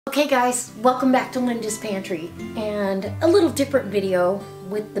Okay guys, welcome back to Linda's Pantry, and a little different video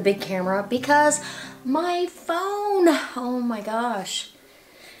with the big camera because my phone, oh my gosh.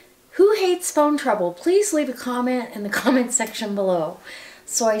 Who hates phone trouble? Please leave a comment in the comment section below.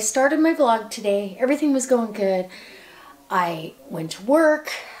 So I started my vlog today, everything was going good. I went to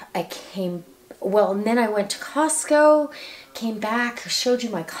work, and then I went to Costco, came back, showed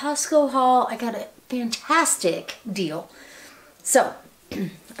you my Costco haul. I got a fantastic deal. So,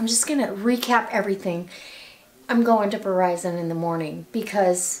 I'm just going to recap everything. I'm going to Verizon in the morning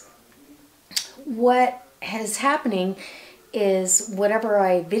because what is happening is whatever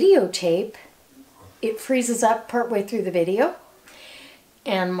I videotape, it freezes up partway through the video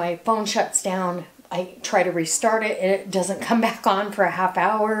and my phone shuts down. I try to restart it and it doesn't come back on for a half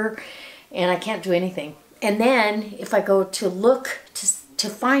hour and I can't do anything. And then if I go to look to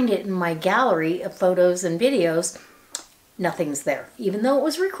find it in my gallery of photos and videos, nothing's there, even though it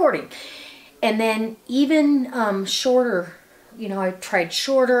was recording. And then even shorter, you know, I tried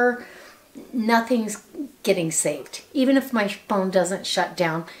shorter, nothing's getting saved. Even if my phone doesn't shut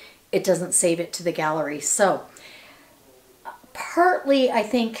down, it doesn't save it to the gallery. So partly I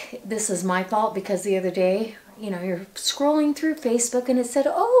think this is my fault because the other day, you know, you're scrolling through Facebook and it said,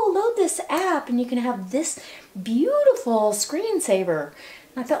 oh, load this app and you can have this beautiful screensaver.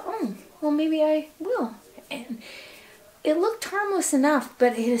 And I thought, oh, well, maybe I will. And it looked harmless enough,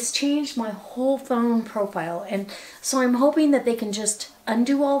 but it has changed my whole phone profile. And so I'm hoping that they can just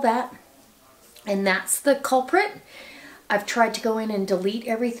undo all that. And that's the culprit. I've tried to go in and delete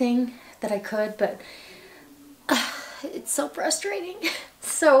everything that I could, but it's so frustrating.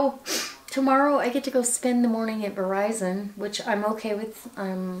 So tomorrow I get to go spend the morning at Verizon, which I'm okay with.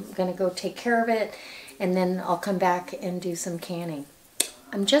 I'm going to go take care of it, and then I'll come back and do some canning.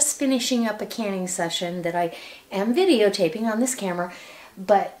 I'm just finishing up a canning session that I am videotaping on this camera,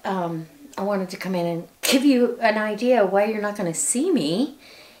 but I wanted to come in and give you an idea why you're not going to see me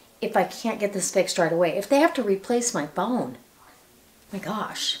if I can't get this fixed right away. If they have to replace my phone, my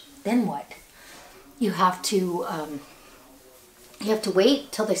gosh, then what? You have to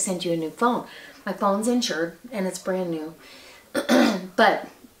wait till they send you a new phone. My phone's insured and it's brand new, but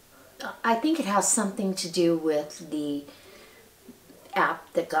I think it has something to do with the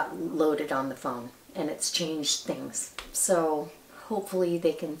app that got loaded on the phone and it's changed things. So hopefully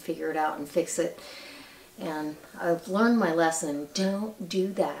they can figure it out and fix it. And I've learned my lesson. Don't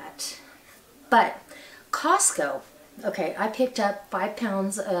do that. But Costco, okay, I picked up 5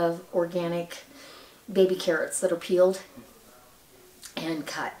 pounds of organic baby carrots that are peeled and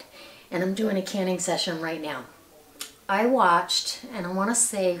cut. And I'm doing a canning session right now. I watched, and I want to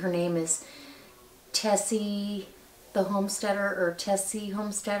say her name is Tessie the Homesteader, or Tessie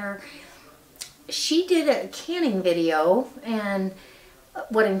Homesteader. She did a canning video, and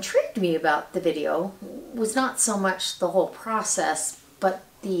what intrigued me about the video was not so much the whole process, but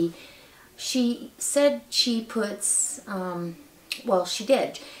she said she puts, well, she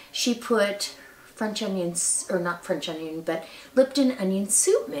did. She put French onions, or not French onion, but Lipton onion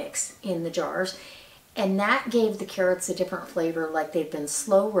soup mix in the jars. And that gave the carrots a different flavor, like they'd been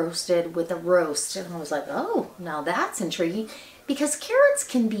slow roasted with a roast. And I was like, oh, now that's intriguing. Because carrots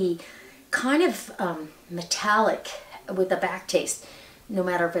can be kind of metallic with a back taste, no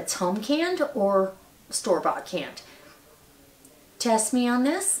matter if it's home canned or store-bought canned. Test me on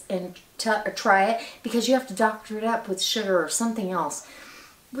this and try it, because you have to doctor it up with sugar or something else,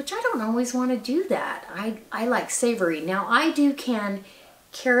 which I don't always want to do that. I like savory. Now, I do can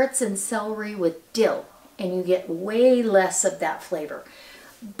carrots and celery with dill, and you get way less of that flavor.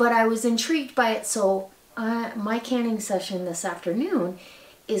 But I was intrigued by it, so my canning session this afternoon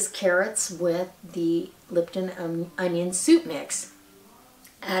is carrots with the Lipton onion soup mix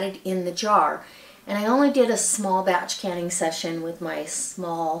added in the jar. And I only did a small batch canning session with my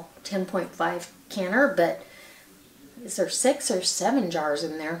small 10.5 canner, but is there 6 or 7 jars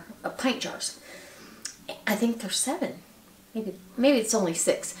in there? Pint jars. I think there's 7. Maybe it's only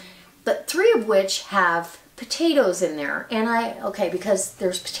 6, but 3 of which have potatoes in there. And because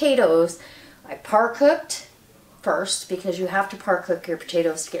there's potatoes, I par cooked first, because you have to par cook your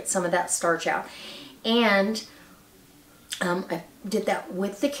potatoes to get some of that starch out. And I did that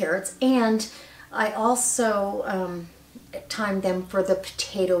with the carrots, and I also timed them for the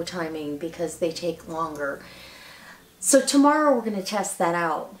potato timing because they take longer. So tomorrow we're going to test that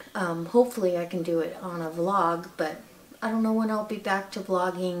out. Hopefully I can do it on a vlog, but I don't know when I'll be back to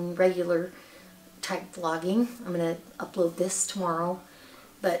vlogging, regular type vlogging. I'm going to upload this tomorrow.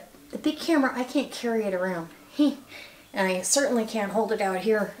 But the big camera, I can't carry it around. And I certainly can't hold it out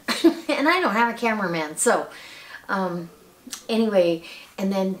here. And I don't have a cameraman. So anyway,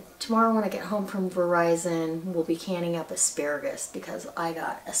 And then tomorrow when I get home from Verizon, we'll be canning up asparagus, because I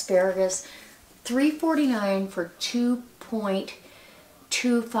got asparagus $3.49 for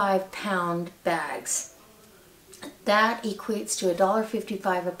 2.25 pound bags. That equates to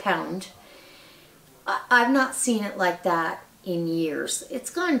 $1.55 a pound. I've not seen it like that in years. It's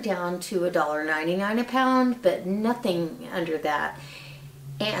gone down to $1.99 a pound, but nothing under that.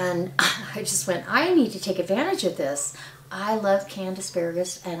 And I just went, I need to take advantage of this. I love canned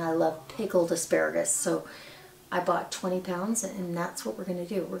asparagus and I love pickled asparagus. So I bought 20 pounds and that's what we're going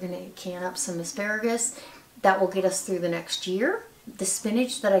to do. We're going to can up some asparagus. That will get us through the next year. The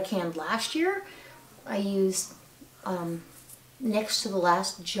spinach that I canned last year, I used next to the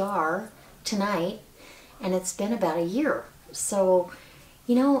last jar tonight, and it's been about a year. So,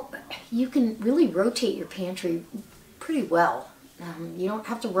 you know, you can really rotate your pantry pretty well. You don't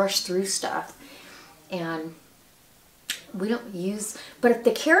have to rush through stuff. And we don't use, but if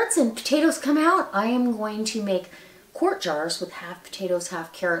the carrots and potatoes come out, I am going to make quart jars with half potatoes,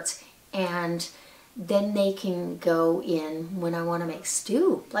 half carrots, and then they can go in when I want to make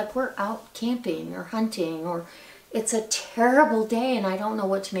stew. Like we're out camping or hunting, or it's a terrible day and I don't know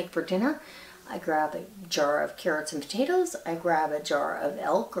what to make for dinner. I grab a jar of carrots and potatoes. I grab a jar of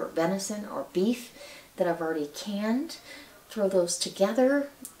elk or venison or beef that I've already canned. Throw those together.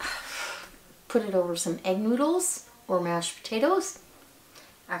 Put it over some egg noodles or mashed potatoes.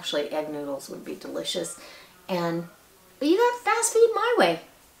 Actually, egg noodles would be delicious. And you got fast food my way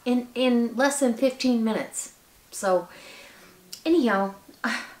in less than 15 minutes. So anyhow,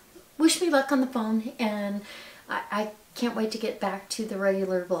 wish me luck on the phone, and I can't wait to get back to the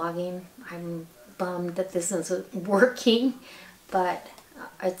regular vlogging. I'm bummed that this isn't working, but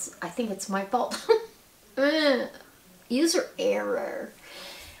I think it's my fault. User error.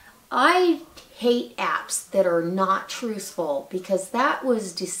 I hate apps that are not truthful, because that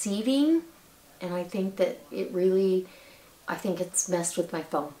was deceiving, and I think that it's messed with my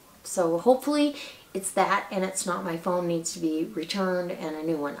phone. So hopefully it's that, and it's not my phone needs to be returned and a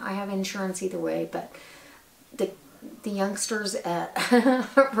new one. I have insurance either way, but the youngsters at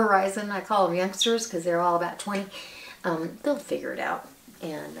Verizon, I call them youngsters because they're all about 20, they'll figure it out,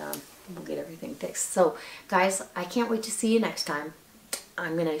 and we'll get everything fixed. So guys, I can't wait to see you next time.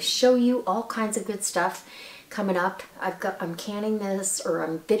 I'm going to show you all kinds of good stuff coming up. I'm canning this, or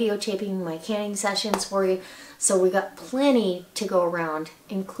I'm videotaping my canning sessions for you. So we got plenty to go around,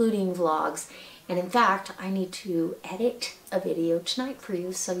 including vlogs. And in fact, I need to edit a video tonight for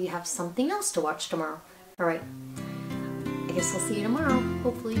you, so you have something else to watch tomorrow. All right. I guess I'll see you tomorrow,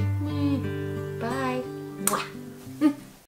 hopefully. Bye. Mwah.